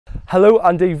Hello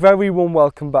and a very warm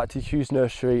welcome back to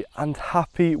HuwsNursery and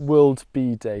happy World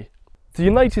Bee Day. The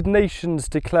United Nations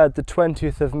declared the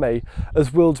 20th of May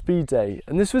as World Bee Day,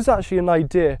 and this was actually an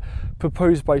idea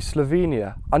proposed by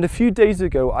Slovenia, and a few days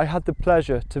ago I had the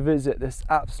pleasure to visit this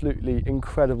absolutely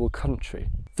incredible country.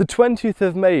 The 20th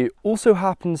of May also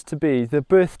happens to be the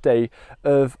birthday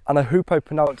of, and I hope I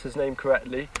pronounced his name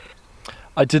correctly.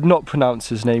 I did not pronounce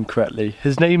his name correctly.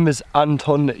 His name is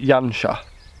Anton Janša.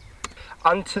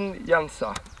 Anton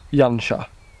Janša.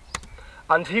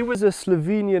 And he was a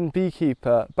Slovenian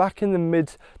beekeeper back in the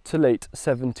mid to late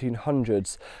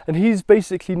 1700s, and he's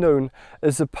basically known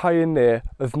as a pioneer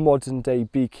of modern day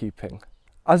beekeeping.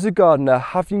 As a gardener,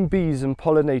 having bees and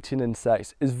pollinating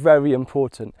insects is very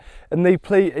important, and they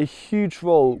play a huge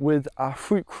role with our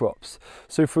fruit crops.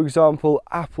 So for example,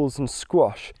 apples and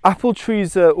squash. Apple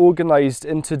trees are organised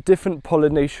into different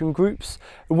pollination groups,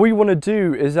 and what you want to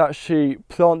do is actually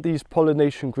plant these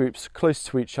pollination groups close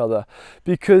to each other,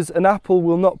 because an apple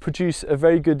will not produce a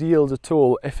very good yield at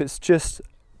all if it's just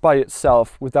by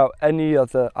itself without any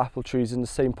other apple trees in the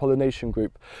same pollination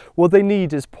group. What they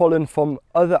need is pollen from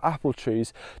other apple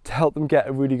trees to help them get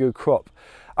a really good crop.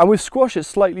 And with squash it's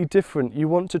slightly different. You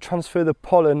want to transfer the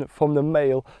pollen from the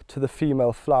male to the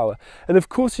female flower. And of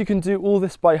course you can do all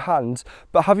this by hand,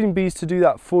 but having bees to do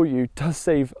that for you does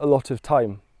save a lot of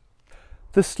time.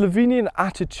 The Slovenian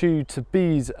attitude to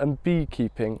bees and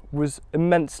beekeeping was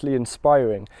immensely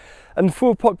inspiring. And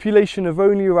for a population of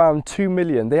only around 2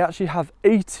 million, they actually have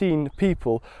 18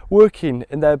 people working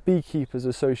in their Beekeepers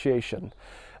Association.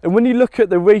 And when you look at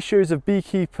the ratios of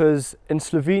beekeepers in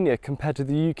Slovenia compared to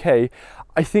the UK,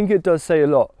 I think it does say a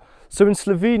lot. So in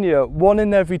Slovenia, 1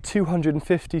 in every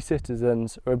 250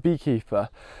 citizens are a beekeeper,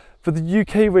 but the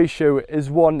UK ratio is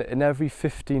 1 in every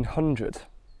 1500.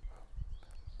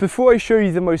 Before I show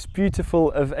you the most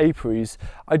beautiful of apiaries,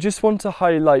 I just want to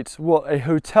highlight what a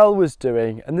hotel was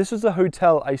doing, and this was a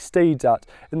hotel I stayed at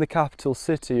in the capital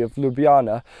city of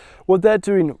Ljubljana, what they're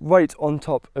doing right on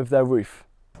top of their roof.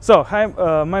 So, hi,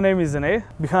 my name is Ene.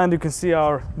 Behind you can see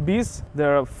our bees.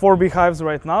 There are 4 beehives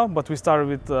right now, but we started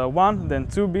with 1, then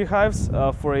 2 beehives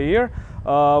for a year.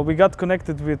 We got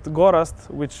connected with Gorazd,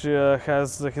 which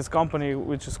has his company,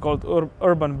 which is called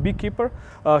Urban Beekeeper.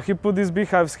 He put these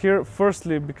beehives here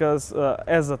firstly because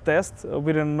as a test.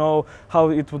 We didn't know how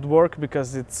it would work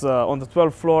because it's on the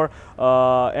 12th floor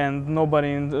and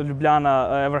nobody in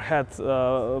Ljubljana ever had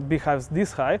beehives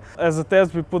this high. As a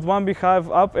test we put 1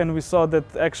 beehive up and we saw that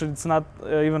actually it's not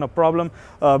even a problem.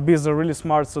 Bees are really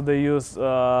smart, so they use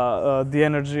the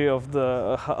energy of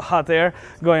the hot air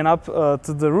going up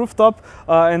to the rooftop.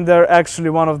 And they're actually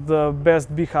one of the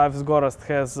best beehives Gorazd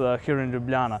has here in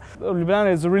Ljubljana.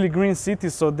 Ljubljana is a really green city,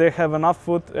 so they have enough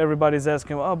food. Everybody's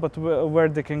asking, oh, but where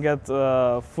they can get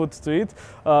food to eat?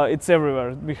 It's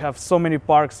everywhere. We have so many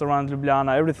parks around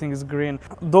Ljubljana, everything is green.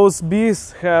 Those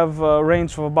bees have a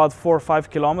range of about 4 or 5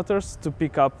 kilometers to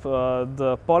pick up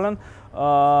the pollen.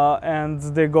 And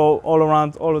they go all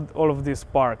around all of these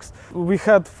parks. We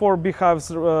had 4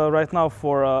 beehives right now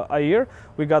for a year.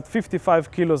 We got 55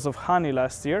 kilos of honey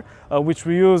last year, which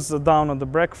we use down on the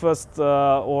breakfast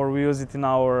or we use it in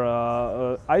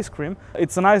our ice cream.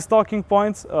 It's a nice talking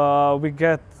point. We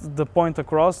get the point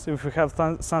across if we have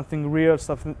something real,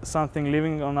 something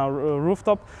living on our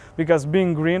rooftop, because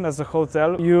being green as a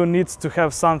hotel, you need to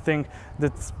have something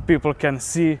that people can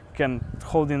see, can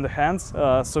hold in the hands,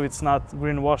 so it's not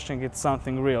greenwashing, it's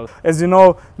something real. As you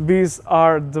know, bees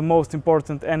are the most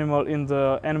important animal in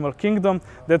the animal kingdom.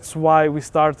 That's why we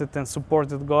started and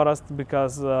supported Gorazd,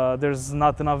 because there's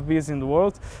not enough bees in the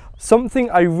world. Something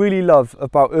I really love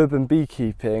about urban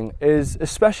beekeeping is,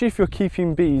 especially if you're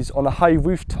keeping bees on a high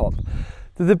rooftop,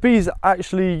 that the bees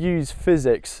actually use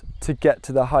physics to get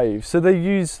to the hive. So they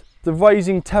use the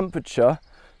rising temperature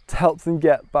to help them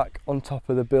get back on top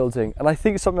of the building, and I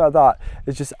think something like that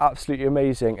is just absolutely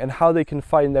amazing, and how they can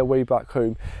find their way back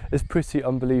home is pretty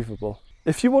unbelievable.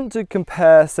 If you want to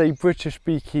compare, say, British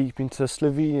beekeeping to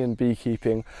Slovenian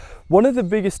beekeeping, one of the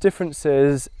biggest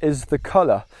differences is the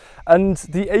colour, and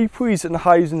the apiaries and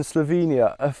hives in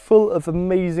Slovenia are full of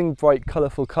amazing bright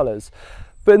colourful colours.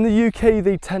 But in the UK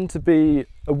they tend to be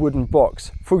a wooden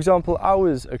box. For example,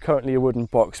 ours are currently a wooden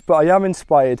box, but I am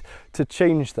inspired to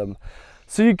change them.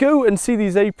 So you go and see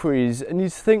these apiaries and you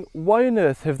think, why on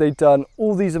earth have they done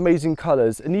all these amazing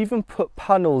colours and even put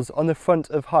panels on the front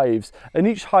of hives, and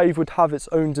each hive would have its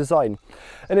own design?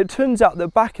 And it turns out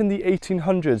that back in the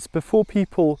 1800s, before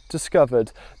people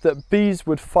discovered that bees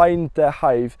would find their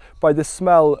hive by the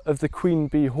smell of the queen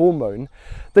bee hormone,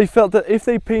 they felt that if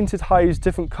they painted hives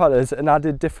different colours and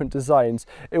added different designs,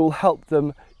 it will help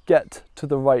them get to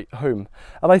the right home.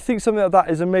 And I think something like that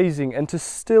is amazing, and to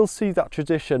still see that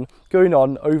tradition going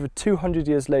on over 200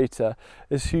 years later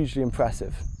is hugely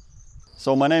impressive.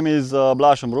 So my name is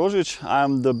Blaž Ambrožič.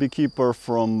 I'm the beekeeper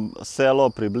from Selo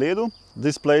pri Bledu.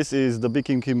 This place is the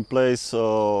beekeeping place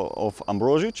of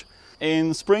Ambrožič.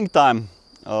 In springtime,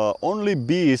 only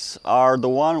bees are the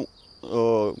one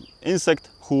insect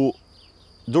who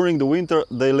during the winter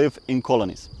they live in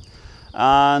colonies.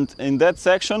 And in that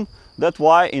section, that's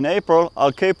why in April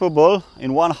are capable,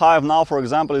 in one hive now for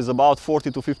example is about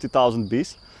 40 to 50,000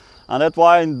 bees. And that's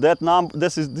why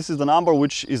this is the number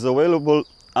which is available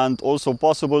and also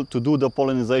possible to do the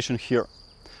pollination here.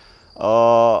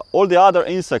 All the other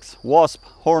insects, wasp,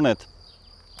 hornet,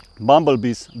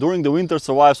 bumblebees, during the winter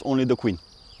survives only the queen.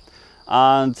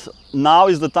 And now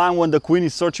is the time when the queen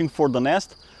is searching for the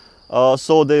nest,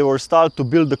 so they will start to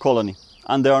build the colony.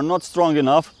 And they are not strong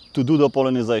enough to do the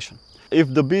pollination.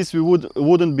 If the bees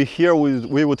wouldn't be here,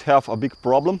 we would have a big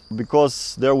problem,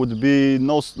 because there would be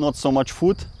not so much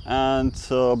food, and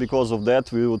because of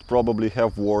that we would probably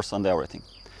have wars and everything.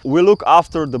 We look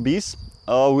after the bees.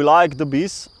 We like the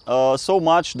bees so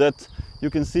much that you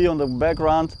can see on the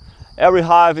background every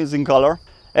hive is in color.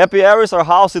 Apiaries are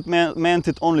houses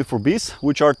meant only for bees,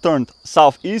 which are turned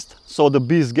southeast, so the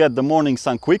bees get the morning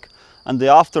sun quick, and the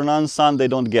afternoon sun they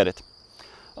don't get it.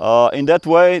 In that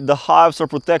way the hives are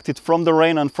protected from the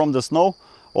rain and from the snow.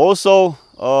 Also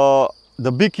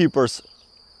the beekeepers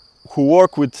who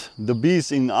work with the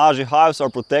bees in Aži hives are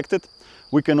protected.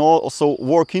 We can also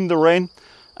work in the rain,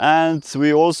 and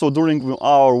we also during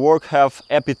our work have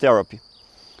apitherapy.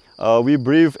 We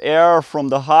breathe air from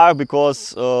the hive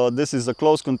because this is a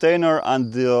closed container,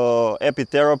 and the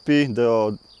apitherapy,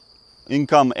 the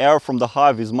income air from the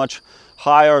hive is much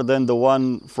higher than the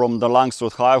one from the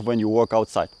Langstroth hive when you work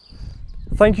outside.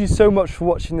 Thank you so much for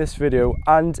watching this video,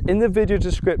 and in the video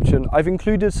description I've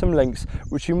included some links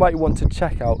which you might want to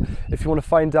check out if you want to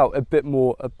find out a bit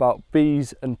more about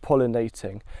bees and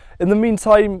pollinating. In the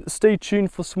meantime, stay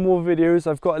tuned for some more videos.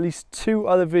 I've got at least 2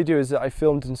 other videos that I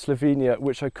filmed in Slovenia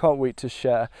which I can't wait to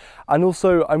share, and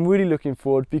also I'm really looking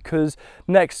forward because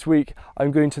next week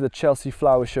I'm going to the Chelsea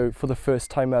Flower Show for the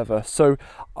first time ever, so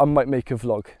I might make a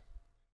vlog.